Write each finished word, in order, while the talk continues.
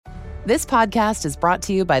This podcast is brought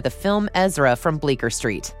to you by the film Ezra from Bleecker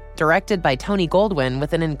Street, directed by Tony Goldwyn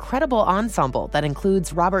with an incredible ensemble that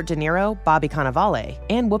includes Robert De Niro, Bobby Cannavale,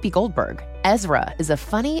 and Whoopi Goldberg. Ezra is a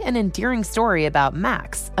funny and endearing story about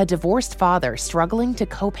Max, a divorced father struggling to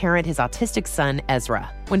co-parent his autistic son,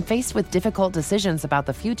 Ezra. When faced with difficult decisions about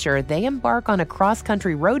the future, they embark on a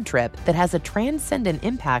cross-country road trip that has a transcendent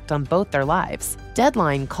impact on both their lives.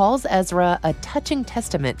 Deadline calls Ezra a touching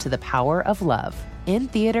testament to the power of love. In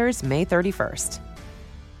theaters May 31st.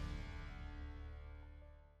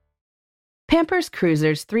 Pampers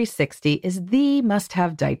Cruisers 360 is the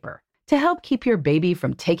must-have diaper to help keep your baby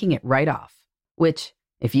from taking it right off, which,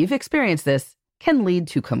 if you've experienced this, can lead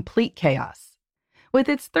to complete chaos. With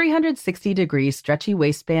its 360-degree stretchy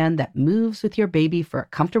waistband that moves with your baby for a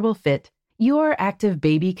comfortable fit, your active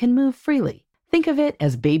baby can move freely. Think of it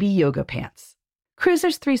as baby yoga pants.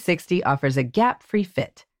 Cruisers 360 offers a gap-free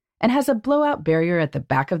fit and has a blowout barrier at the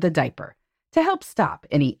back of the diaper to help stop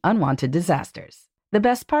any unwanted disasters. The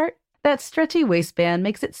best part? That stretchy waistband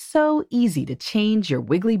makes it so easy to change your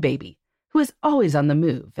wiggly baby, who is always on the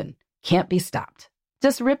move and can't be stopped.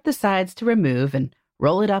 Just rip the sides to remove and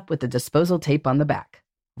roll it up with the disposal tape on the back.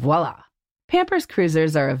 Voila! Pampers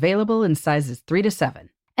Cruisers are available in sizes 3 to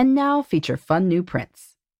 7 and now feature fun new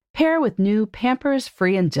prints. Pair with new Pampers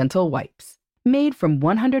Free and Gentle wipes, made from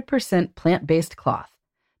 100% plant-based cloth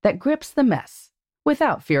that grips the mess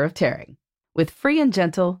without fear of tearing. With Free and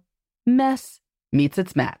Gentle, mess meets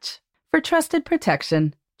its match. For trusted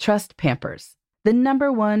protection, trust Pampers, the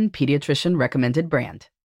 #1 pediatrician recommended brand.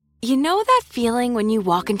 You know that feeling when you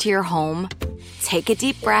walk into your home, take a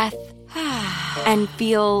deep breath, and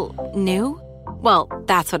feel new? Well,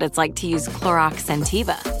 that's what it's like to use Clorox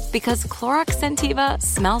Scentiva. Because Clorox Scentiva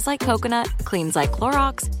smells like coconut, cleans like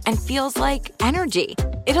Clorox, and feels like energy.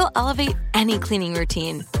 It'll elevate any cleaning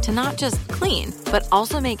routine to not just clean, but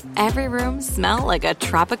also make every room smell like a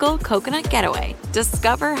tropical coconut getaway.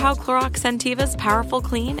 Discover how Clorox Scentiva's powerful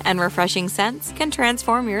clean and refreshing scents can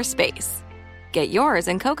transform your space. Get yours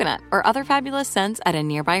in coconut or other fabulous scents at a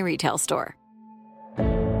nearby retail store.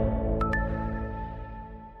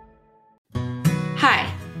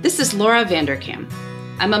 Hi, this is Laura Vanderkam.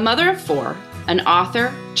 I'm a mother of 4, an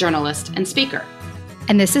author, journalist, and speaker.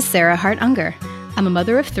 And this is Sarah Hart Unger. I'm a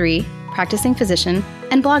mother of 3, practicing physician,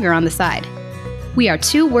 and blogger on the side. We are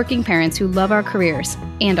 2 working parents who love our careers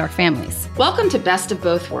and our families. Welcome to Best of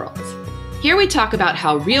Both Worlds. Here we talk about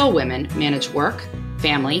how real women manage work,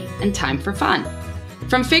 family, and time for fun.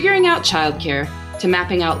 From figuring out childcare to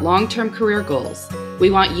mapping out long-term career goals,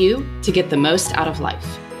 we want you to get the most out of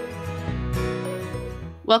life.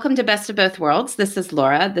 Welcome to Best of Both Worlds. This is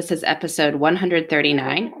Laura. This is episode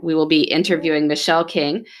 139. We will be interviewing Michelle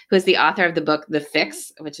King, who is the author of the book, The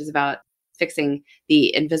Fix, which is about fixing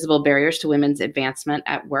the invisible barriers to women's advancement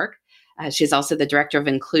at work. She's also the director of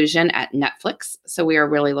inclusion at Netflix. So we are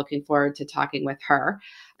really looking forward to talking with her.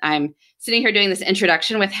 I'm sitting here doing this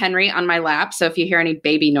introduction with Henry on my lap. So if you hear any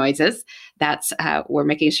baby noises, that's we're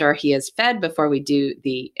making sure he is fed before we do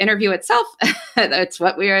the interview itself. That's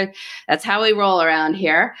how we roll around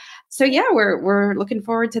here. So yeah, we're looking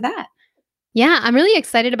forward to that. Yeah, I'm really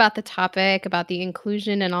excited about the topic, about the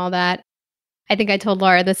inclusion and all that. I think I told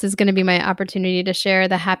Laura this is going to be my opportunity to share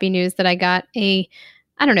the happy news that I got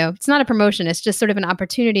it's not a promotion. It's just sort of an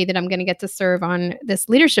opportunity that I'm going to get to serve on this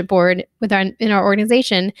leadership board in our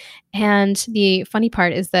organization. And the funny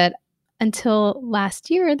part is that until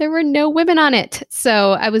last year, there were no women on it.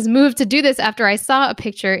 So I was moved to do this after I saw a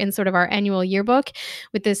picture in sort of our annual yearbook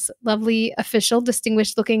with this lovely official,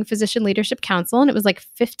 distinguished looking physician leadership council. And it was like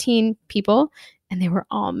 15 people and they were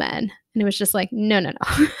all men. And it was just like, no.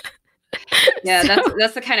 Yeah,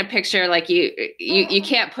 that's the kind of picture like you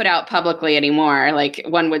can't put out publicly anymore, like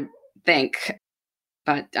one would think.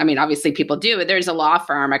 But I mean, obviously people do. There's a law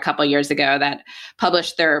firm a couple years ago that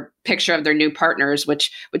published their picture of their new partners,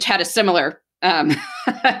 which had a similar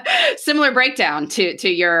similar breakdown to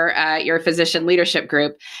your physician leadership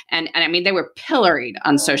group. And I mean, they were pilloried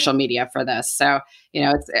on social media for this. So,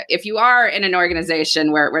 if you are in an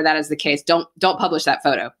organization where that is the case, don't publish that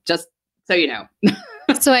photo, just so you know.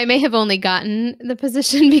 So I may have only gotten the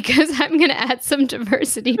position because I'm going to add some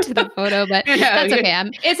diversity to the photo, but that's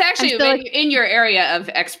okay. It's actually in your area of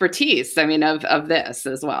expertise. I mean, of this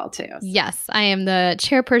as well, too. So. Yes, I am the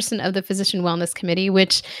chairperson of the Physician Wellness Committee,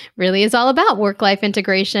 which really is all about work-life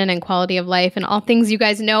integration and quality of life and all things you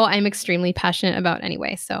guys know I'm extremely passionate about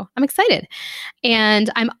anyway. So I'm excited. And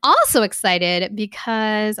I'm also excited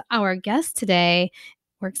because our guest today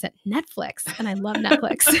works at Netflix, and I love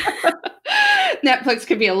Netflix. Netflix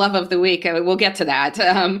could be a love of the week. I mean, we'll get to that.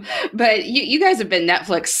 But you guys have been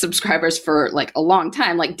Netflix subscribers for like a long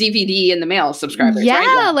time, like DVD in the mail subscribers, yeah,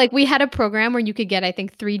 right? Yeah, like we had a program where you could get, I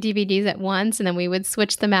think, 3 DVDs at once, and then we would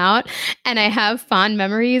switch them out. And I have fond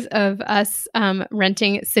memories of us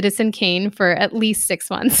renting Citizen Kane for at least 6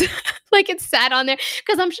 months. Like it sat on there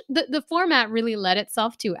because the format really led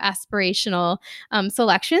itself to aspirational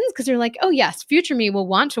selections because you're like, oh yes, future me will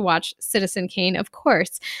want to watch Citizen Kane, of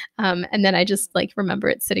course. And then I just like remember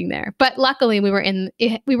it sitting there. But luckily we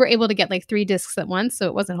were able to get like 3 discs at once, so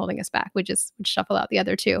it wasn't holding us back. We just would shuffle out the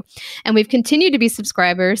other 2. And we've continued to be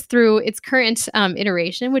subscribers through its current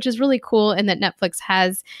iteration, which is really cool in that Netflix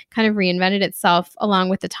has kind of reinvented itself along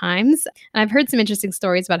with the times. And I've heard some interesting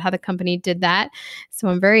stories about how the company did that. So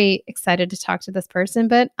I'm very excited to talk to this person,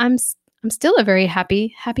 but I'm still a very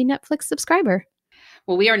happy Netflix subscriber.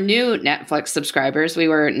 Well, we are new Netflix subscribers. We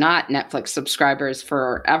were not Netflix subscribers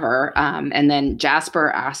forever. And then Jasper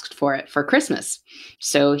asked for it for Christmas.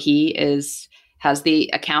 So he has the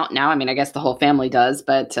account now. I mean, I guess the whole family does,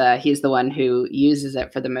 but he's the one who uses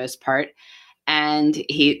it for the most part. And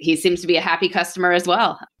he seems to be a happy customer as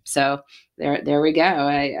well. So there we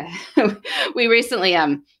go. We recently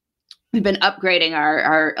we've been upgrading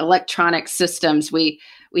our electronic systems. We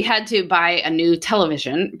had to buy a new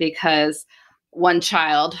television because one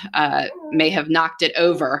child may have knocked it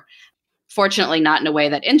over. Fortunately, not in a way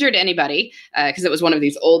that injured anybody, because it was one of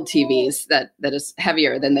these old TVs that is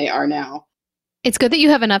heavier than they are now. It's good that you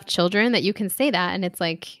have enough children that you can say that, and it's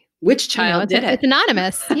like, which child did it? It's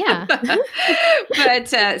anonymous, yeah. But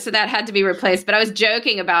so that had to be replaced. But I was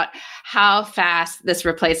joking about how fast this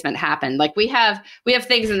replacement happened. Like we have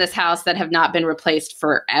things in this house that have not been replaced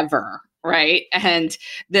forever, right? And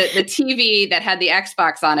the TV that had the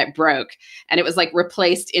Xbox on it broke, and it was like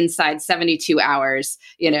replaced inside 72 hours.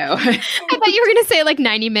 You know, I thought you were going to say like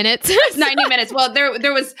 90 minutes. 90 minutes. Well,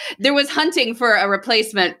 there was hunting for a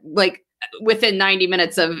replacement, like within 90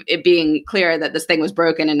 minutes of it being clear that this thing was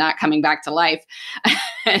broken and not coming back to life.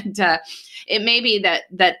 And it may be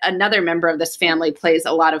that another member of this family plays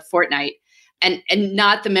a lot of Fortnite, and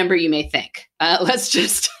not the member you may think. Let's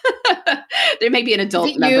just, there may be an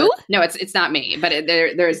adult member. You? No, it's not me, but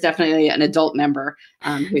there is definitely an adult member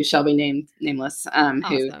who shall be nameless, awesome.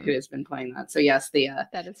 who has been playing that. So yes, the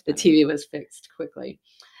TV was fixed quickly.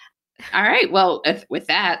 All right. Well, with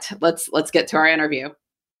that, let's get to our interview.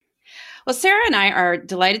 Well, Sarah and I are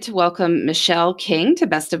delighted to welcome Michelle King to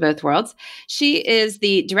Best of Both Worlds. She is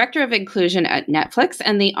the Director of Inclusion at Netflix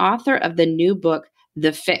and the author of the new book,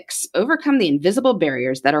 The Fix: Overcome the Invisible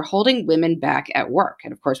Barriers That Are Holding Women Back at Work.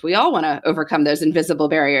 And of course, we all want to overcome those invisible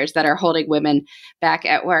barriers that are holding women back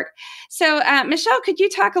at work. So, Michelle, could you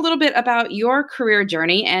talk a little bit about your career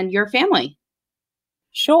journey and your family?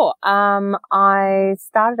 Sure. I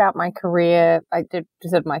started out my career, I did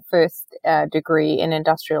my first degree in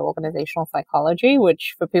industrial organizational psychology,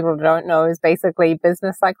 which for people who don't know is basically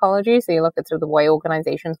business psychology. So you look at sort of the way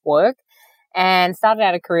organizations work, and started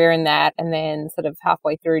out a career in that. And then sort of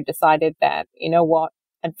halfway through decided that, you know what,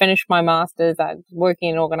 I'd finished my master's, I was working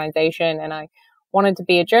in an organization, and I wanted to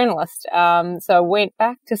be a journalist. So I went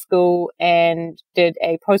back to school and did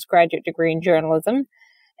a postgraduate degree in journalism,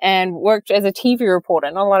 and worked as a TV reporter.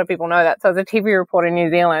 Not a lot of people know that. So I was a TV reporter in New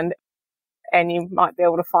Zealand, and you might be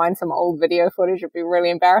able to find some old video footage. It'd be really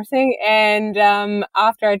embarrassing. And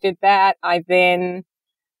after I did that, I then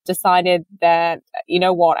decided that, you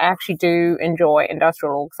know what, I actually do enjoy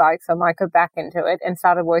industrial org psych, so I might go back into it, and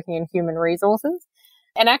started working in human resources.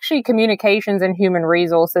 And actually communications and human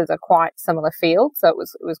resources are quite similar fields. So it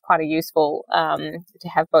was quite a useful to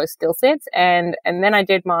have both skill sets. And then I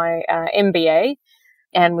did my MBA,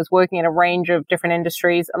 and was working in a range of different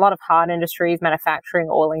industries, a lot of hard industries, manufacturing,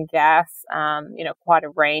 oil and gas, quite a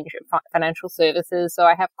range of financial services. So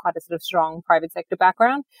I have quite a sort of strong private sector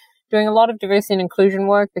background, doing a lot of diversity and inclusion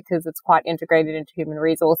work because it's quite integrated into human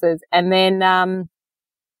resources. And then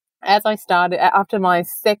as I started, after my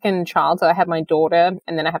second child, so I had my daughter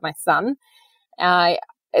and then I had my son,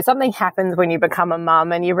 something happens when you become a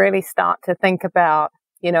mum, and you really start to think about,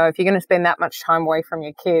 you know, if you're going to spend that much time away from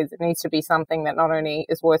your kids, it needs to be something that not only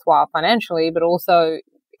is worthwhile financially, but also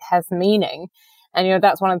has meaning. And, you know,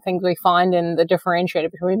 that's one of the things we find in the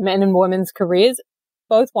differentiator between men and women's careers.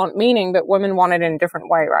 Both want meaning, but women want it in a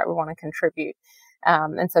different way, right? We want to contribute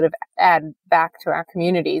and sort of add back to our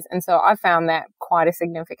communities. And so I found that quite a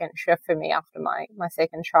significant shift for me after my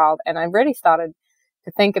second child. And I really started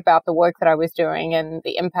to think about the work that I was doing and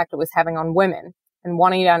the impact it was having on women, and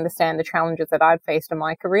wanting to understand the challenges that I'd faced in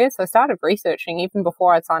my career. So I started researching even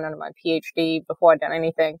before I'd signed on to my PhD, before I'd done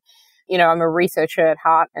anything, I'm a researcher at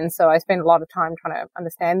heart. And so I spent a lot of time trying to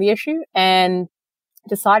understand the issue and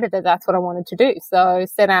decided that that's what I wanted to do. So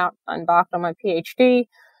embarked on my PhD,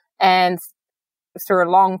 and through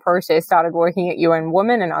a long process started working at UN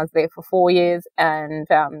Women, and I was there for 4 years. And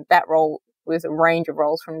that role was a range of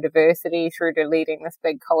roles from diversity through to leading this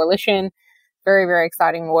big coalition. Very, very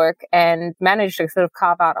exciting work, and managed to sort of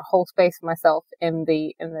carve out a whole space for myself in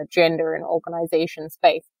the gender and organization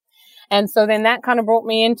space. And so then that kind of brought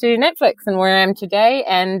me into Netflix and where I am today.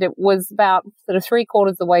 And it was about sort of 3/4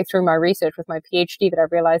 of the way through my research with my PhD that I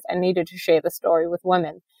realized I needed to share the story with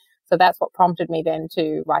women. So that's what prompted me then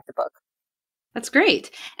to write the book. That's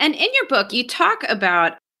great. And in your book, you talk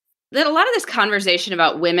about that a lot of this conversation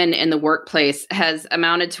about women in the workplace has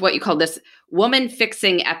amounted to what you call this woman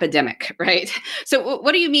fixing epidemic, right? So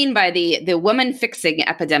what do you mean by the woman fixing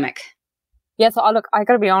epidemic? Yeah, so I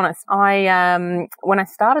got to be honest. When I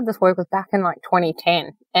started this work was back in like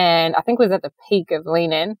 2010, and I think it was at the peak of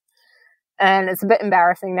Lean In. And it's a bit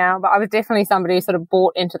embarrassing now, but I was definitely somebody who sort of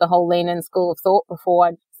bought into the whole Lean In school of thought before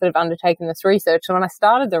I'd sort of undertaken this research. So when I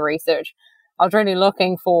started the research, I was really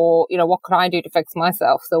looking for, what could I do to fix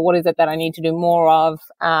myself? So what is it that I need to do more of?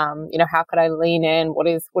 How could I lean in? What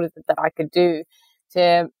is it that I could do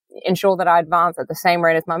to ensure that I advance at the same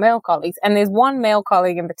rate as my male colleagues? And there's one male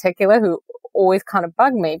colleague in particular who always kind of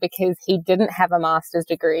bugged me because he didn't have a master's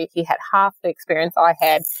degree. He had half the experience I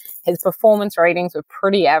had. His performance ratings were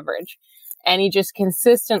pretty average, and he just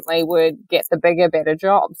consistently would get the bigger, better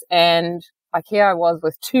jobs. And like here I was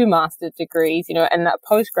with 2 master's degrees, and that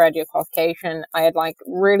postgraduate qualification. I had like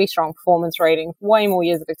really strong performance ratings, way more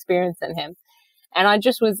years of experience than him. And I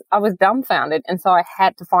was dumbfounded. And so I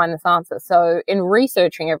had to find this answer. So in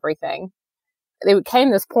researching everything, there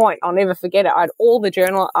came this point, I'll never forget it. I had all the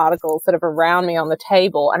journal articles sort of around me on the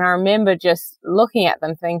table. And I remember just looking at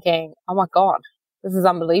them thinking, oh my God, this is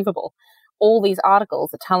unbelievable. All these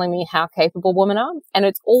articles are telling me how capable women are. And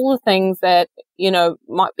it's all the things that,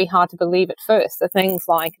 might be hard to believe at first. The things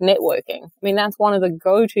like networking. I mean, that's one of the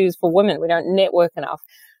go-tos for women. We don't network enough,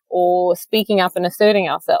 or speaking up and asserting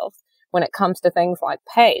ourselves when it comes to things like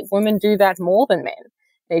pay. Women do that more than men.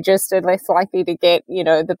 They just are less likely to get,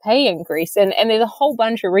 the pay increase. And there's a whole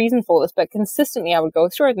bunch of reasons for this, but consistently I would go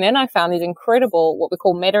through it. And then I found these incredible, what we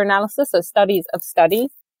call meta-analysis, so studies of studies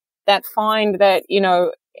that find that,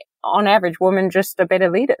 on average, women just are better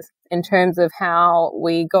leaders in terms of how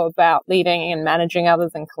we go about leading and managing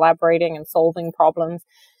others and collaborating and solving problems.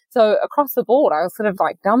 So across the board, I was sort of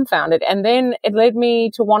like dumbfounded. And then it led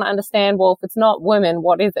me to want to understand, well, if it's not women,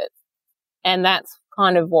 what is it? And that's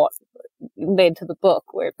kind of what led to the book,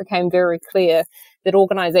 where it became very clear that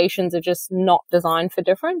organizations are just not designed for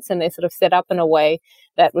difference, and they're sort of set up in a way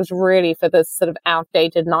that was really for this sort of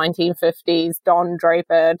outdated 1950s Don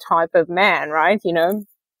Draper type of man, right?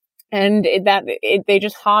 And they're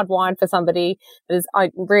just hardwired for somebody that is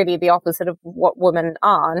really the opposite of what women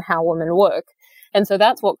are and how women work. And so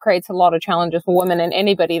that's what creates a lot of challenges for women and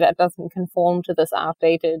anybody that doesn't conform to this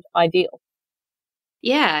outdated ideal.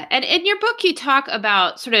 Yeah. And in your book, you talk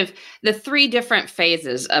about sort of the 3 different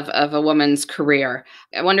phases of a woman's career.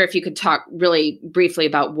 I wonder if you could talk really briefly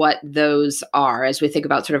about what those are as we think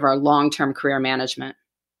about sort of our long-term career management.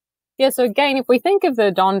 Yeah, so again, if we think of the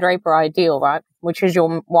Don Draper ideal, right, which is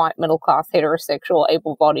your white, middle-class, heterosexual,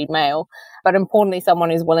 able-bodied male, but importantly, someone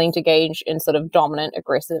who's willing to engage in sort of dominant,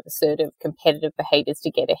 aggressive, assertive, competitive behaviors to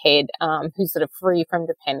get ahead, who's sort of free from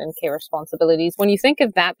dependent care responsibilities. When you think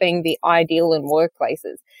of that being the ideal in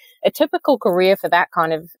workplaces, a typical career for that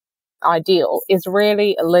kind of ideal is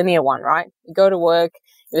really a linear one, right? You go to work,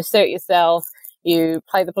 you assert yourself, you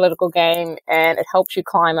play the political game, and it helps you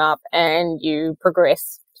climb up and you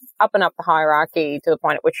progress up and up the hierarchy to the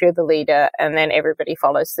point at which you're the leader, and then everybody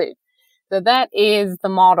follows suit. So that is the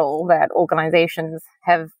model that organizations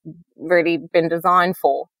have really been designed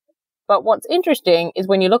for. But what's interesting is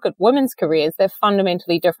when you look at women's careers, they're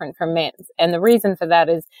fundamentally different from men's. And the reason for that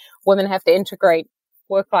is women have to integrate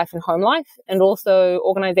work life and home life, and also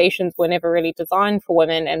organizations were never really designed for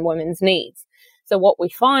women and women's needs. So what we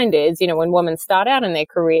find is, when women start out in their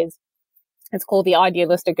careers, it's called the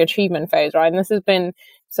idealistic achievement phase, right? And this has been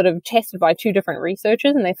sort of tested by 2 different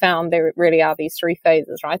researchers, and they found there really are these 3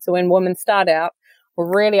 phases, right? So when women start out,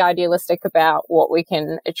 we're really idealistic about what we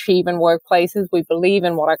can achieve in workplaces. We believe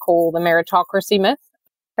in what I call the meritocracy myth.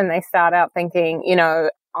 And they start out thinking,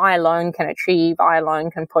 I alone can achieve, I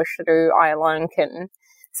alone can push through, I alone can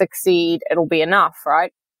succeed, it'll be enough,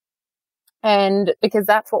 right? And because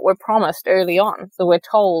that's what we're promised early on. So we're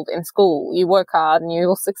told in school, you work hard and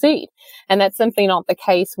you'll succeed. And that's simply not the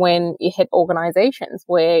case when you hit organizations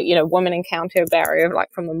where, you know, women encounter a barrier,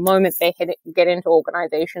 like from the moment they get into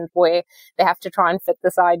organizations where they have to try and fit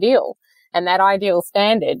this ideal. And that ideal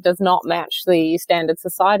standard does not match the standard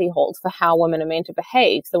society holds for how women are meant to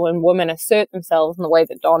behave. So when women assert themselves in the way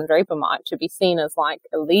that Don Draper might, to be seen as like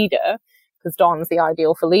a leader, because Don's the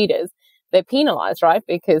ideal for leaders, they're penalized, right?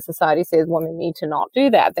 Because society says women need to not do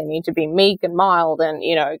that. They need to be meek and mild and,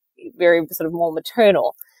 you know, very sort of more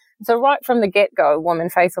maternal. So right from the get-go, women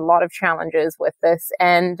face a lot of challenges with this.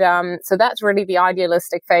 And so that's really the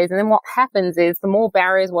idealistic phase. And then what happens is the more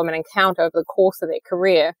barriers women encounter over the course of their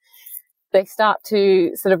career, they start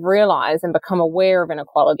to sort of realize and become aware of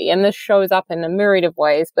inequality. And this shows up in a myriad of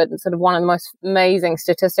ways, but sort of one of the most amazing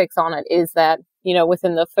statistics on it is that, you know,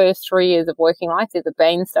 within the first 3 years of working life, there's a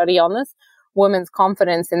Bain study on this, women's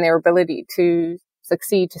confidence in their ability to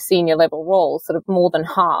succeed to senior level roles sort of more than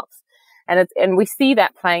halves. And we see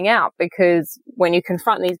that playing out because when you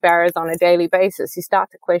confront these barriers on a daily basis, you start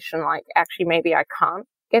to question, like, actually, maybe I can't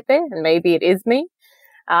get there and maybe it is me.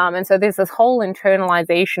 And so there's this whole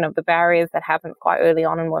internalization of the barriers that happens quite early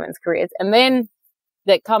on in women's careers. And then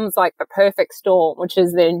there comes like the perfect storm, which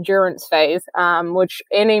is the endurance phase, which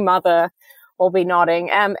any mother will be nodding.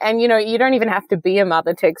 And, you know, you don't even have to be a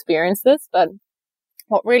mother to experience this, but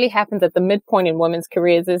what really happens at the midpoint in women's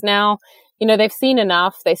careers is now, you know, they've seen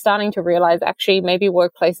enough. They're starting to realize actually maybe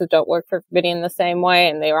workplaces don't work for everybody in the same way.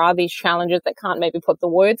 And there are these challenges that can't maybe put the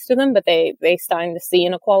words to them, but they're starting to see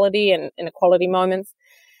inequality and inequality moments.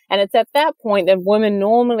 And it's at that point that women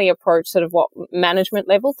normally approach sort of what management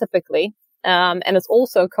level typically. And it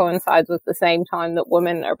also coincides with the same time that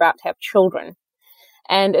women are about to have children.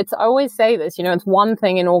 And I always say this, you know, it's one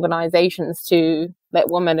thing in organizations to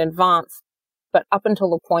let women advance, but up until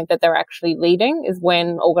the point that they're actually leading is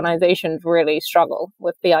when organizations really struggle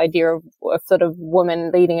with the idea of sort of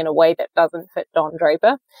women leading in a way that doesn't fit Don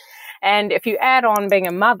Draper. And if you add on being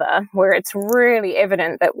a mother, where it's really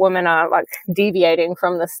evident that women are like deviating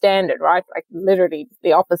from the standard, right? Like literally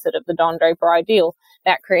the opposite of the Don Draper ideal,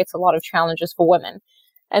 that creates a lot of challenges for women.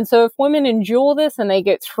 And so if women endure this and they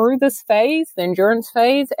get through this phase, the endurance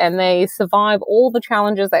phase, and they survive all the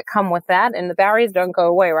challenges that come with that, and the barriers don't go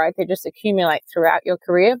away, right? They just accumulate throughout your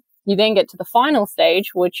career. You then get to the final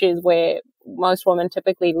stage, which is where most women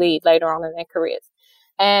typically lead later on in their careers.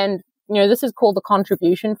 And you know, this is called the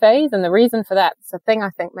contribution phase. And the reason for that, the thing I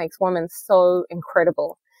think makes women so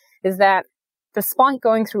incredible, is that despite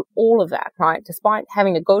going through all of that, right, despite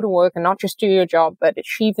having to go to work and not just do your job, but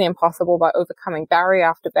achieve the impossible by overcoming barrier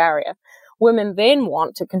after barrier, women then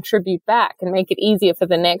want to contribute back and make it easier for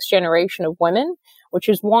the next generation of women, which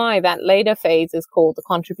is why that later phase is called the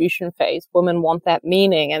contribution phase. Women want that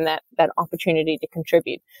meaning and that opportunity to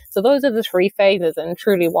contribute. So those are the three phases, and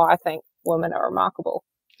truly why I think women are remarkable.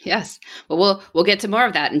 Yes. Well, we'll get to more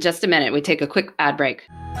of that in just a minute. We take a quick ad break.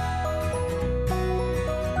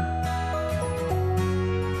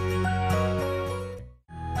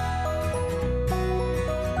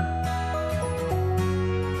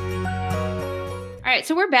 All right,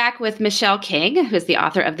 so we're back with Michelle King, who is the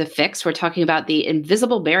author of The Fix. We're talking about the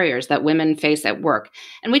invisible barriers that women face at work.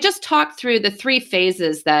 And we just talked through the three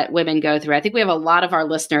phases that women go through. I think we have a lot of our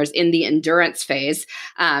listeners in the endurance phase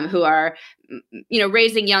who are, you know,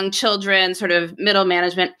 raising young children, sort of middle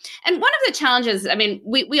management. And one of the challenges, I mean,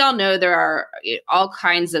 we all know there are all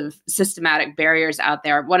kinds of systematic barriers out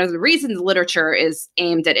there. One of the reasons literature is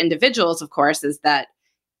aimed at individuals, of course, is that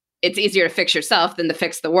it's easier to fix yourself than to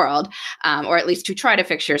fix the world, or at least to try to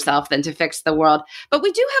fix yourself than to fix the world. But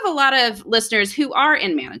we do have a lot of listeners who are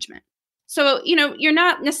in management. So, you know, you're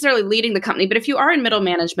not necessarily leading the company, but if you are in middle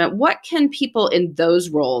management, what can people in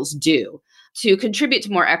those roles do to contribute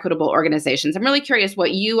to more equitable organizations? I'm really curious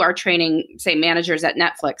what you are training, say, managers at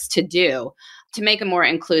Netflix to do to make a more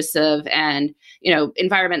inclusive and, you know,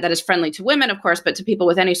 environment that is friendly to women, of course, but to people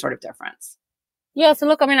with any sort of difference. Yeah, so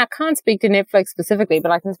look, I mean, I can't speak to Netflix specifically,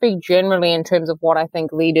 but I can speak generally in terms of what I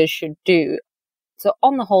think leaders should do. So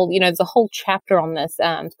on the whole, you know, there's a whole chapter on this.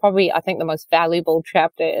 It's probably, I think, the most valuable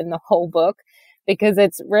chapter in the whole book, because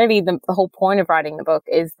it's really the whole point of writing the book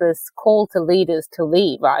is this call to leaders to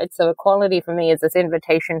lead, right? So equality for me is this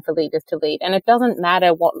invitation for leaders to lead. And it doesn't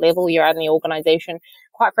matter what level you're at in the organization.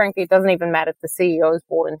 Quite frankly, it doesn't even matter if the CEO is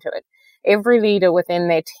bought into it. Every leader within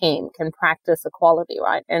their team can practice equality,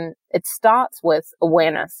 right? And it starts with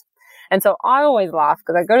awareness. And so I always laugh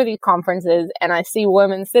because I go to these conferences and I see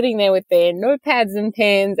women sitting there with their notepads and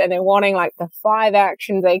pens and they're wanting like the 5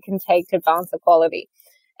 actions they can take to advance equality.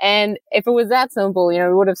 And if it was that simple, we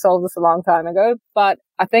would have solved this a long time ago. But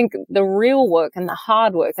I think the real work and the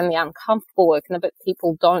hard work and the uncomfortable work, and the bit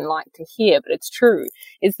people don't like to hear, but it's true,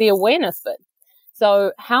 is the awareness bit.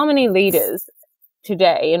 So how many leaders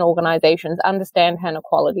today in organizations understand how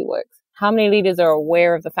inequality works? How many leaders are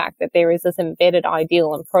aware of the fact that there is this embedded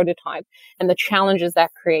ideal and prototype and the challenges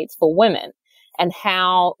that creates for women, and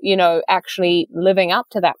how, actually living up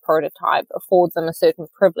to that prototype affords them a certain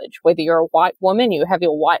privilege? Whether you're a white woman, you have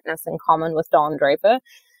your whiteness in common with Don Draper.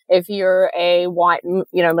 If you're a white,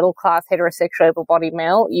 middle-class, heterosexual, able-bodied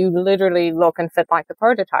male, you literally look and fit like the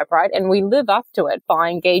prototype, right? And we live up to it by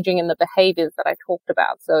engaging in the behaviors that I talked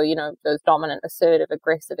about. So, those dominant, assertive,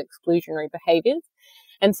 aggressive, exclusionary behaviors.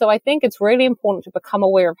 And so I think it's really important to become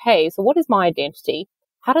aware of, hey, so what is my identity?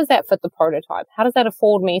 How does that fit the prototype? How does that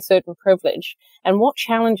afford me certain privilege? And what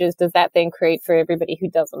challenges does that then create for everybody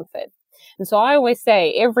who doesn't fit? And so I always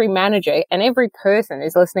say every manager and every person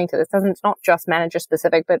is listening to this. It's not just manager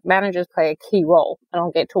specific, but managers play a key role. And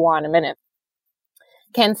I'll get to why in a minute.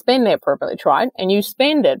 Can spend their privilege, right? And you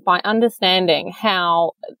spend it by understanding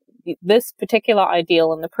how this particular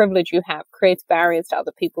ideal and the privilege you have creates barriers to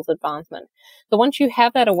other people's advancement. So once you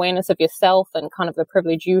have that awareness of yourself and kind of the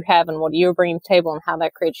privilege you have and what you're bringing to the table and how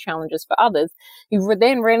that creates challenges for others, you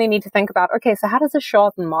then really need to think about, okay, so how does this show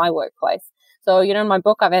up in my workplace? So, in my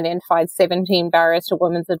book, I've identified 17 barriers to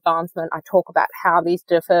women's advancement. I talk about how these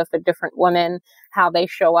differ for different women, how they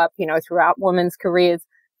show up, throughout women's careers.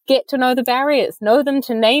 Get to know the barriers, know them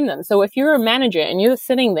to name them. So if you're a manager and you're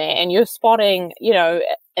sitting there and you're spotting,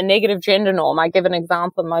 a negative gender norm, I give an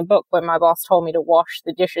example in my book when my boss told me to wash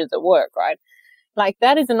the dishes at work, right? Like,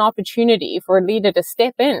 that is an opportunity for a leader to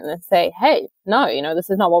step in and say, hey, no, this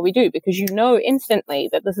is not what we do, because instantly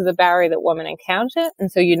that this is a barrier that women encounter.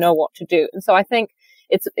 And so you know what to do. And so I think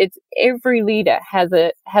it's every leader has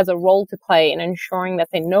a role to play in ensuring that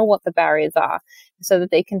they know what the barriers are so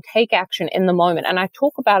that they can take action in the moment. And I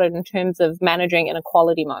talk about it in terms of managing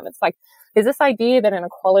inequality moments. Like, there's this idea that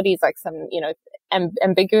inequality is like some,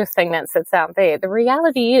 ambiguous thing that sits out there. The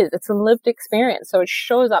reality is it's a lived experience. So it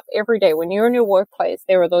shows up every day. When you're in your workplace,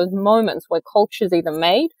 there are those moments where culture is either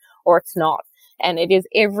made or it's not. And it is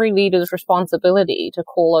every leader's responsibility to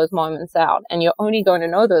call those moments out. And you're only going to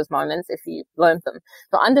know those moments if you've learned them.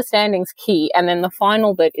 So understanding's key. And then the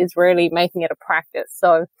final bit is really making it a practice.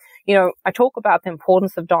 So, I talk about the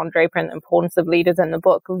importance of Don Draper and the importance of leaders in the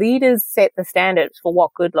book. Leaders set the standards for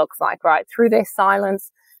what good looks like, right? Through their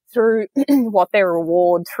silence, through what they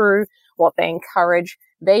reward, through what they encourage.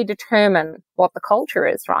 They determine what the culture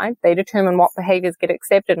is, right? They determine what behaviors get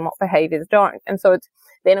accepted and what behaviors don't. And so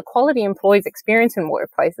the inequality employees experience in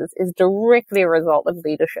workplaces is directly a result of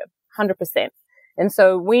leadership, 100%. And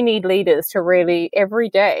so we need leaders to really every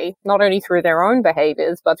day, not only through their own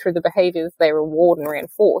behaviors, but through the behaviors they reward and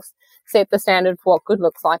reinforce, set the standard for what good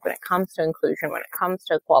looks like when it comes to inclusion, when it comes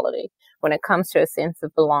to equality, when it comes to a sense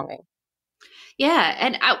of belonging. Yeah.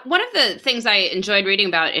 And one of the things I enjoyed reading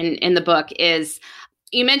about in the book is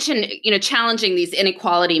you mentioned, challenging these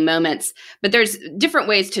inequality moments, but there's different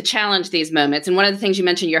ways to challenge these moments. And one of the things you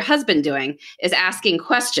mentioned your husband doing is asking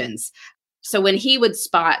questions. So when he would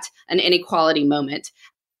spot an inequality moment,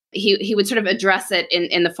 he would sort of address it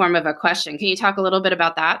in the form of a question. Can you talk a little bit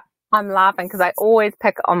about that? I'm laughing because I always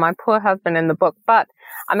pick on my poor husband in the book. But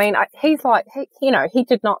I mean, he's like, he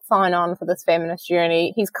did not sign on for this feminist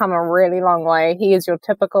journey. He's come a really long way. He is your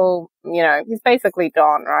typical, he's basically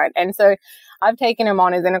Don, right? And so I've taken him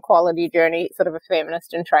on his inequality journey, sort of a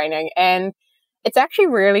feminist in training. And it's actually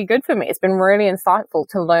really good for me. It's been really insightful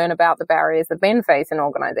to learn about the barriers that men face in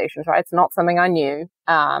organizations, right? It's not something I knew.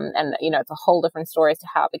 And, it's a whole different story as to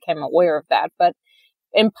how I became aware of that. But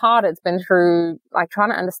in part, it's been through trying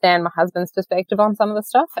to understand my husband's perspective on some of the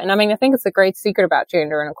stuff. And I mean, I think it's a great secret about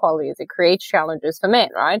gender inequality is it creates challenges for men,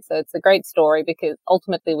 right? So it's a great story because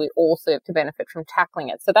ultimately we all serve to benefit from tackling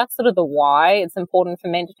it. So that's sort of the why it's important for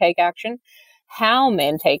men to take action. How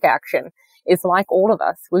men take action is like all of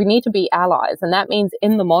us. We need to be allies. And that means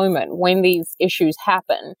in the moment when these issues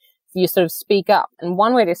happen, you sort of speak up. And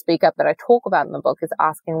one way to speak up that I talk about in the book is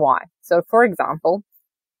asking why. So for example,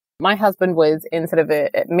 my husband was in sort of a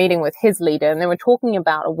meeting with his leader, and they were talking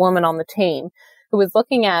about a woman on the team who was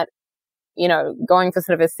looking at, going for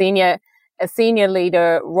sort of a senior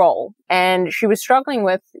leader role. And she was struggling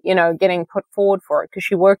with, getting put forward for it because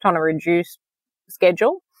she worked on a reduced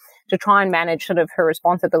schedule to try and manage sort of her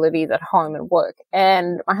responsibilities at home and work.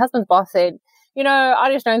 And my husband's boss said, I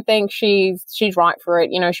just don't think she's right for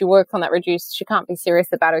it. She works on that she can't be serious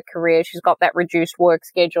about her career. She's got that reduced work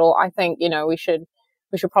schedule. I think,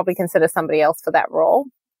 we should probably consider somebody else for that role.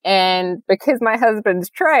 And because my husband's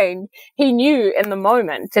trained, he knew in the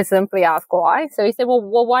moment to simply ask why. So he said, well,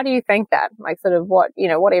 why do you think that? Like, sort of what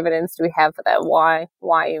evidence do we have for that? Why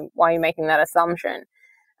are you making that assumption?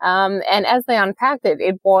 And as they unpacked it,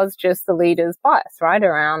 it was just the leader's bias, right,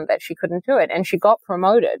 around that she couldn't do it. And she got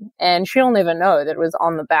promoted, and she'll never know that it was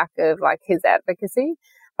on the back of like his advocacy.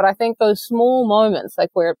 But I think those small moments, like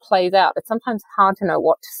where it plays out, it's sometimes hard to know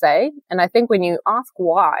what to say. And I think when you ask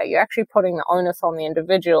why, you're actually putting the onus on the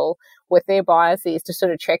individual with their biases to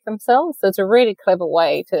sort of check themselves. So it's a really clever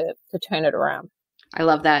way to turn it around. I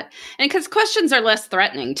love that. And because questions are less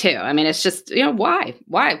threatening too. I mean, it's just, why?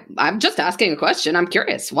 I'm just asking a question. I'm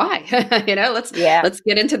curious. Why? Let's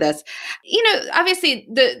get into this. Obviously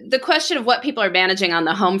the question of what people are managing on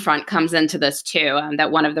the home front comes into this too.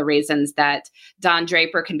 That one of the reasons that Don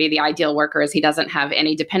Draper can be the ideal worker is he doesn't have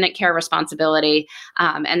any dependent care responsibility.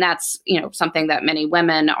 And that's, something that many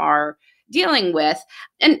women are dealing with.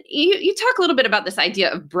 And you talk a little bit about this idea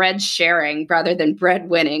of bread sharing rather than bread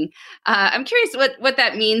winning. I'm curious what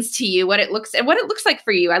that means to you, what it looks like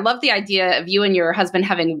for you. I love the idea of you and your husband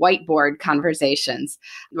having whiteboard conversations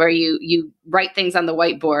where you write things on the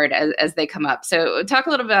whiteboard as they come up. So talk a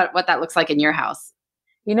little bit about what that looks like in your house.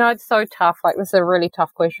 It's so tough. Like, this is a really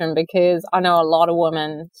tough question because I know a lot of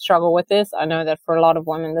women struggle with this. I know that for a lot of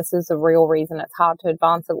women, this is a real reason it's hard to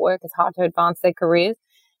advance at work. It's hard to advance their careers.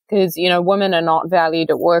 Because, women are not valued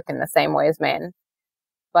at work in the same way as men.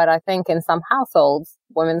 But I think in some households,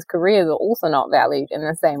 women's careers are also not valued in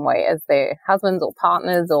the same way as their husbands or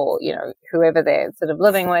partners or, whoever they're sort of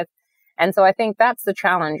living with. And so I think that's the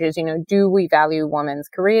challenge is, do we value women's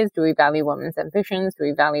careers? Do we value women's ambitions? Do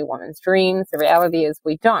we value women's dreams? The reality is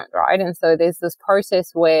we don't, right? And so there's this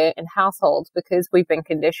process where in households, because we've been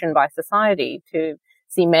conditioned by society to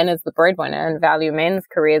see men as the breadwinner and value men's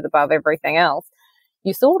careers above everything else,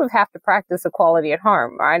 you sort of have to practice equality at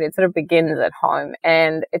home, right? It sort of begins at home,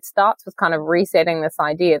 and it starts with kind of resetting this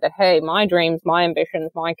idea that, hey, my dreams, my ambitions,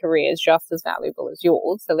 my career is just as valuable as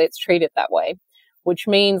yours. So let's treat it that way, which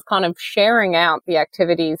means kind of sharing out the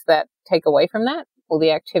activities that take away from that or the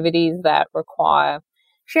activities that require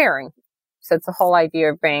sharing. So it's the whole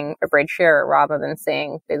idea of being a bread sharer rather than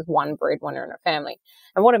saying there's one breadwinner in a family.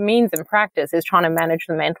 And what it means in practice is trying to manage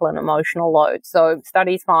the mental and emotional load. So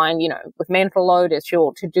studies find, with mental load, it's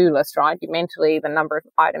your to-do list, right? You mentally, the number of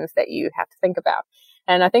items that you have to think about.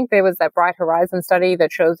 And I think there was that Bright Horizon study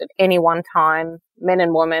that shows at any one time, men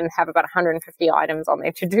and women have about 150 items on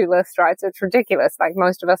their to-do list, right? So it's ridiculous. Like,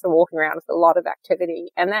 most of us are walking around with a lot of activity,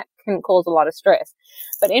 and that can cause a lot of stress.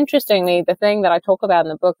 But interestingly, the thing that I talk about in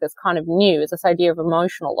the book that's kind of new is this idea of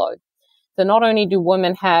emotional load. So not only do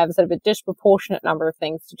women have sort of a disproportionate number of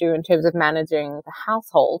things to do in terms of managing the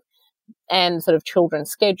household and sort of children's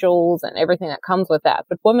schedules and everything that comes with that,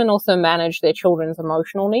 but women also manage their children's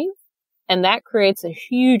emotional needs. And that creates a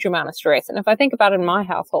huge amount of stress. And if I think about it in my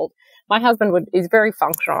household, my husband is very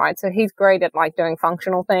functional, right? So he's great at like doing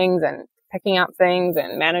functional things and picking up things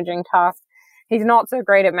and managing tasks. He's not so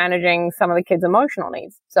great at managing some of the kids' emotional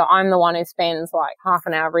needs. So I'm the one who spends like half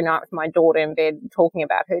an hour every night with my daughter in bed talking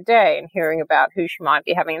about her day and hearing about who she might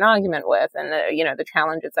be having an argument with and the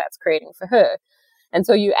challenges that's creating for her. And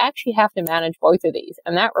so you actually have to manage both of these.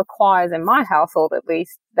 And that requires, in my household at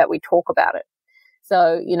least, that we talk about it.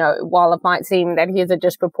 So, while it might seem that he has a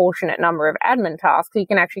disproportionate number of admin tasks, he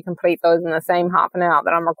can actually complete those in the same half an hour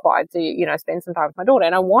that I'm required to, spend some time with my daughter.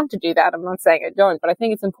 And I want to do that. I'm not saying I don't, but I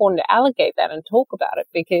think it's important to allocate that and talk about it,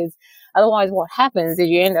 because otherwise what happens is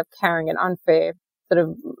you end up carrying an unfair sort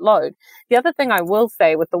of load. The other thing I will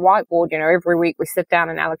say with the whiteboard, every week we sit down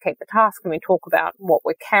and allocate the task and we talk about what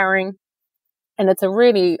we're carrying. And it's a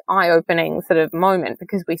really eye-opening sort of moment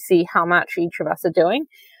because we see how much each of us are doing.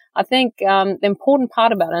 I think the important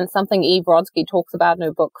part about it, and something Eve Rodsky talks about in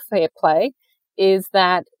her book, Fair Play, is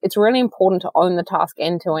that it's really important to own the task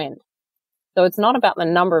end to end. So it's not about the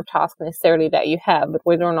number of tasks necessarily that you have, but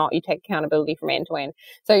whether or not you take accountability from end to end.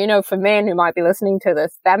 So, for men who might be listening to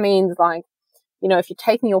this, that means like, if you're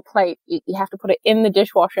taking your plate, you have to put it in the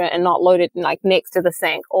dishwasher and not load it like next to the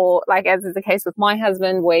sink. Or like as is the case with my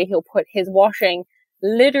husband, where he'll put his washing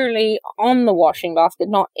literally on the washing basket,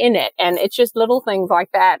 not in it. And it's just little things like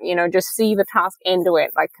that, just see the task end to end,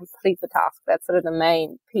 like complete the task. That's sort of the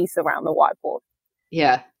main piece around the whiteboard.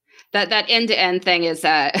 Yeah. That end-to-end thing is,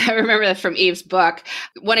 I remember that from Eve's book.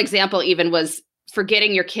 One example even was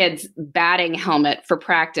forgetting your kid's batting helmet for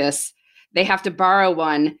practice. They have to borrow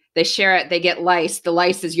one. They share it. They get lice. The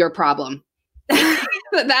lice is your problem.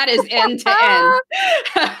 That is end to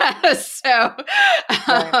end. So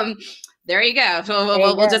There you go. So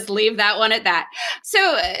we'll just leave that one at that.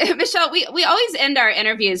 So, Michelle, we always end our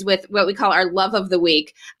interviews with what we call our love of the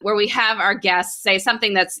week, where we have our guests say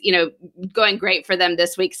something that's, going great for them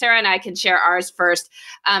this week. Sarah and I can share ours first.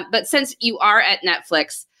 But since you are at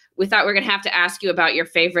Netflix, we thought we were going to have to ask you about your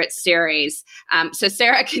favorite series. So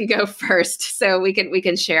Sarah can go first, so we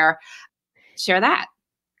can share that.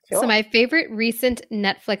 Sure. So my favorite recent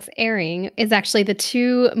Netflix airing is actually the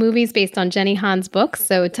 2 movies based on Jenny Han's books.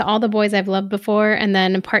 So To All the Boys I've Loved Before, and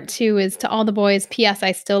then part 2 is To All the Boys, P.S.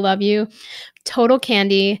 I Still Love You. Total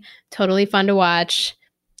candy, totally fun to watch.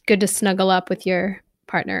 Good to snuggle up with your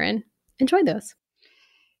partner and enjoy those.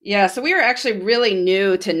 Yeah, so we are actually really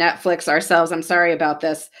new to Netflix ourselves. I'm sorry about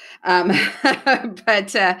this. But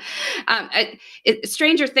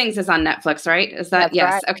Stranger Things is on Netflix, right? Is that? That's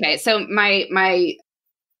yes. right. Okay. So my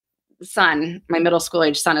son, my middle school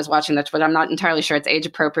age son, is watching this, but I'm not entirely sure it's age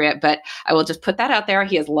appropriate, but I will just put that out there.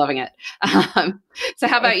 He is loving it. So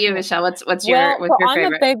how about you, Michelle? What's your favorite?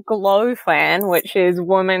 I'm a big Glow fan, which is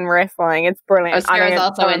women wrestling. It's brilliant. Oh, Sarah's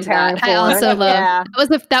also into that. I also love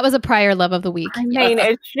that was a prior love of the week. I mean,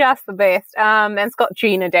 it's just the best. And it's got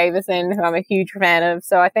Gina Davison, who I'm a huge fan of,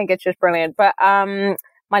 so I think it's just brilliant. But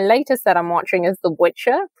my latest that I'm watching is The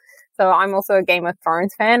Witcher. So I'm also a Game of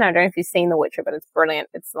Thrones fan. I don't know if you've seen The Witcher, but it's brilliant.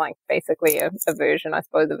 It's like basically a version, I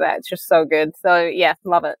suppose, of that. It's just so good. So yeah,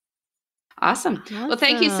 love it. Awesome. Well,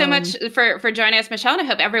 thank you so much for joining us, Michelle. And I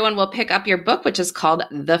hope everyone will pick up your book, which is called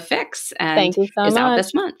The Fix, and thank you so much. Out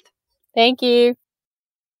this month. Thank you.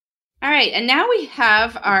 All right. And now we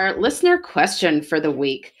have our listener question for the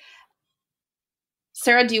week.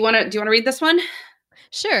 Sarah, do you want to read this one?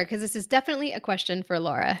 Sure, because this is definitely a question for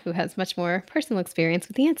Laura, who has much more personal experience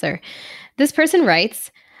with the answer. This person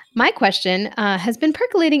writes, my question has been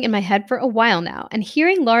percolating in my head for a while now, and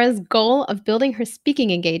hearing Laura's goal of building her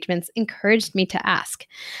speaking engagements encouraged me to ask.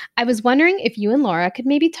 I was wondering if you and Laura could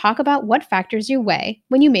maybe talk about what factors you weigh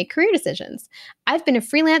when you make career decisions. I've been a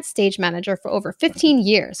freelance stage manager for over 15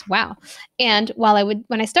 years. Wow. And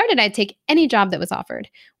when I started, I'd take any job that was offered.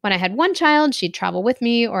 When I had one child, she'd travel with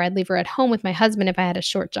me, or I'd leave her at home with my husband if I had a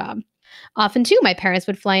short job. Often, too, my parents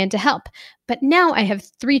would fly in to help. But now I have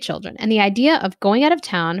 3 children, and the idea of going out of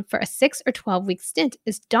town for a 6 or 12-week stint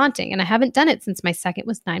is daunting, and I haven't done it since my second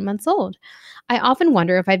was 9 months old. I often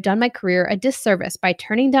wonder if I've done my career a disservice by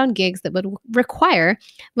turning down gigs that would require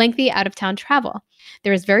lengthy out-of-town travel.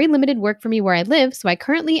 There is very limited work for me where I live, so I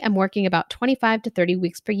currently am working about 25 to 30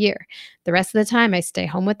 weeks per year. The rest of the time, I stay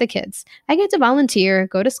home with the kids. I get to volunteer,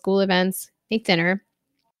 go to school events, make dinner,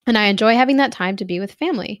 and I enjoy having that time to be with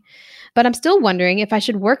family. But I'm still wondering if I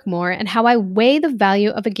should work more and how I weigh the value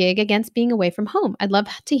of a gig against being away from home. I'd love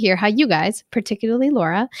to hear how you guys, particularly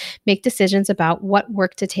Laura, make decisions about what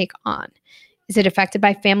work to take on. Is it affected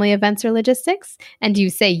by family events or logistics? And do you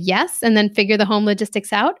say yes and then figure the home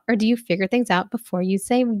logistics out? Or do you figure things out before you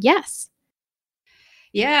say yes?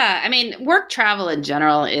 Yeah, I mean, work travel in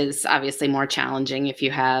general is obviously more challenging if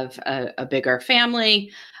you have a bigger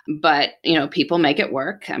family, but, people make it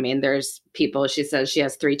work. I mean, there's people, she says she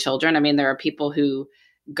has 3 children. I mean, there are people who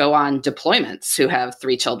go on deployments who have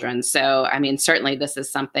 3 children. So, I mean, certainly this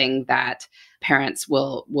is something that parents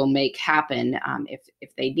will make happen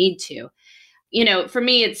if they need to. For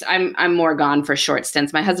me, I'm more gone for short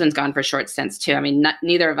stints. My husband's gone for short stints too. I mean,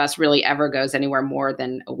 neither of us really ever goes anywhere more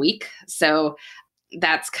than a week. So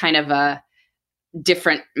that's kind of a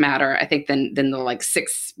different matter, I think, than the like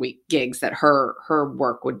 6-week gigs that her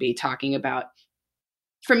work would be talking about.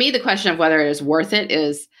 For me, the question of whether it is worth it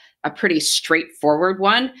is a pretty straightforward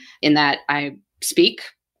one, in that I speak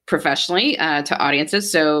professionally to audiences.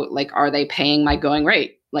 So like, are they paying my going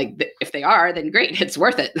rate? Like, if they are, then great, it's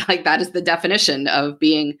worth it. Like, that is the definition of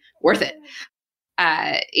being worth it.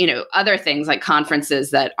 Other things like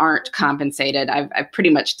conferences that aren't compensated, I've pretty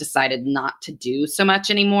much decided not to do so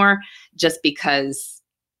much anymore, just because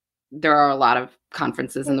there are a lot of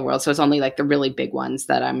conferences in the world. So it's only like the really big ones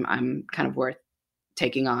that I'm kind of worth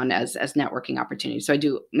taking on as networking opportunities. So I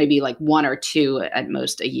do maybe like 1 or 2 at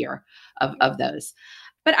most a year of those.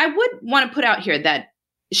 But I would want to put out here that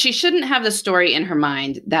she shouldn't have the story in her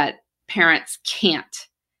mind that parents can't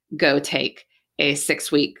go take a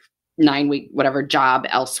 6-week, 9-week, whatever job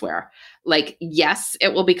elsewhere. Like, yes,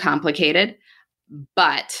 it will be complicated,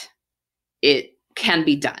 but it can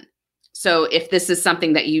be done. So if this is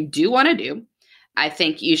something that you do want to do, I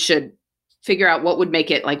think you should figure out what would make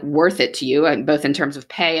it like worth it to you, and both in terms of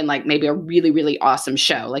pay and like maybe a really, really awesome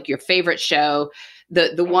show, like your favorite show,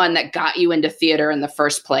 the one that got you into theater in the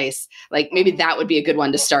first place. Like, maybe that would be a good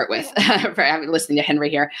one to start with. For listening to Henry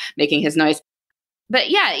here making his noise. But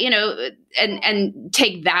yeah, and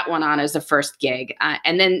take that one on as a first gig.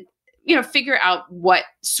 And then figure out what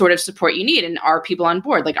sort of support you need. And are people on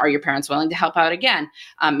board? Like, are your parents willing to help out again?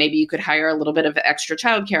 Maybe you could hire a little bit of extra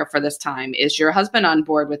childcare for this time. Is your husband on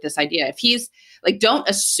board with this idea? If he's like, don't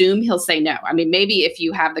assume he'll say no. I mean, maybe if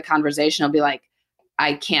you have the conversation, he'll be like,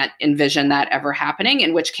 I can't envision that ever happening,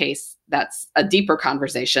 in which case that's a deeper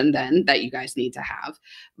conversation then that you guys need to have.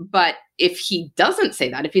 But if he doesn't say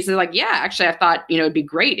that, if he says like, yeah, actually, I thought, it'd be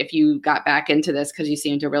great if you got back into this because you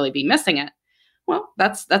seem to really be missing it. Well,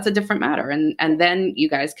 that's a different matter. And then you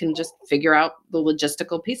guys can just figure out the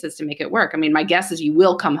logistical pieces to make it work. I mean, my guess is you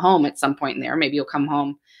will come home at some point in there. Maybe you'll come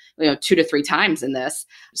home 2 to 3 times in this.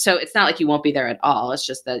 So it's not like you won't be there at all. It's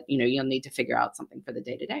just that, you'll need to figure out something for the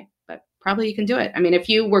day to day, but probably you can do it. I mean, if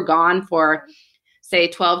you were gone for say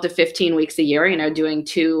 12 to 15 weeks a year, doing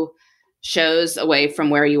 2 shows away from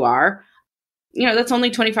where you are, that's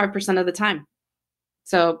only 25% of the time.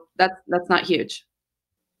 So that's not huge.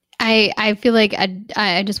 I feel like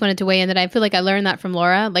I just wanted to weigh in that I feel like I learned that from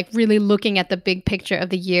Laura, like really looking at the big picture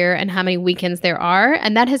of the year and how many weekends there are.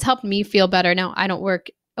 And that has helped me feel better. Now, I don't work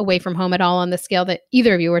away from home at all on the scale that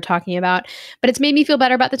either of you were talking about, but it's made me feel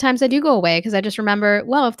better about the times I do go away, because I just remember,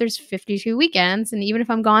 well, if there's 52 weekends, and even if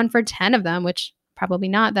I'm gone for 10 of them, which probably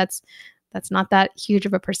not, that's not that huge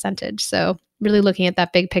of a percentage. So really looking at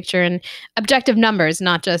that big picture and objective numbers,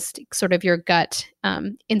 not just sort of your gut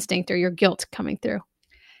instinct or your guilt coming through.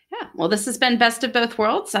 Yeah, well, this has been Best of Both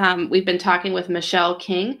Worlds. We've been talking with Michelle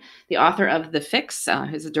King, the author of The Fix,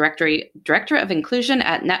 who's a director of inclusion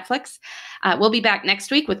at Netflix. We'll be back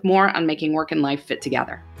next week with more on making work and life fit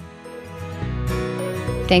together.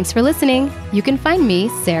 Thanks for listening. You can find me,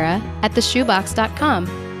 Sarah, at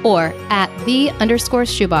theshoebox.com or at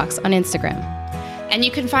 @the_shoebox on Instagram. And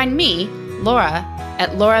you can find me, Laura, at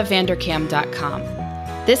lauravanderkam.com.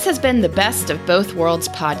 This has been the Best of Both Worlds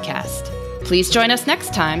podcast. Please join us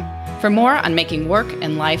next time for more on making work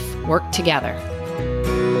and life work together.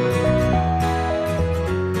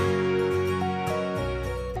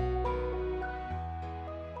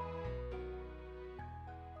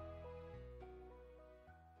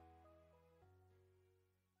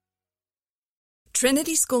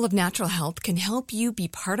 Trinity School of Natural Health can help you be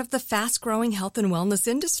part of the fast-growing health and wellness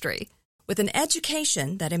industry. With an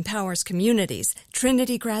education that empowers communities,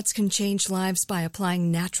 Trinity grads can change lives by applying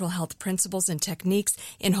natural health principles and techniques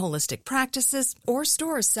in holistic practices or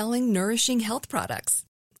stores selling nourishing health products.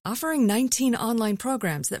 Offering 19 online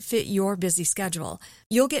programs that fit your busy schedule,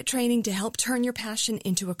 you'll get training to help turn your passion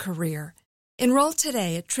into a career. Enroll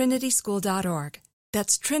today at trinityschool.org.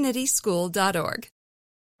 That's trinityschool.org.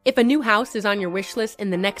 If a new house is on your wish list in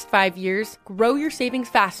the next 5 years, grow your savings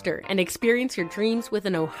faster and experience your dreams with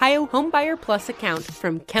an Ohio Homebuyer Plus account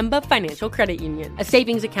from Kemba Financial Credit Union. A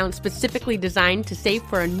savings account specifically designed to save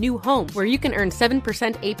for a new home, where you can earn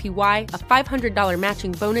 7% APY, a $500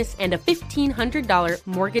 matching bonus, and a $1,500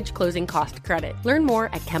 mortgage closing cost credit. Learn more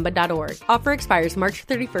at Kemba.org. Offer expires March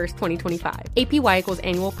 31st, 2025. APY equals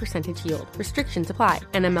annual percentage yield. Restrictions apply.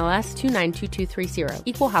 NMLS 292230.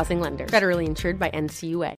 Equal housing lender. Federally insured by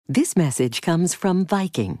NCUA. This message comes from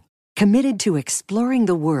Viking, committed to exploring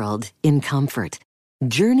the world in comfort.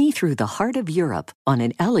 Journey through the heart of Europe on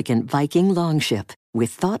an elegant Viking longship with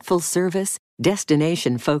thoughtful service,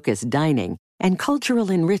 destination-focused dining, and cultural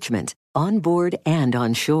enrichment on board and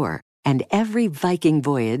on shore. And every Viking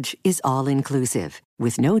voyage is all-inclusive,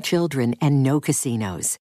 with no children and no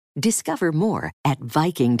casinos. Discover more at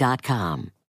Viking.com.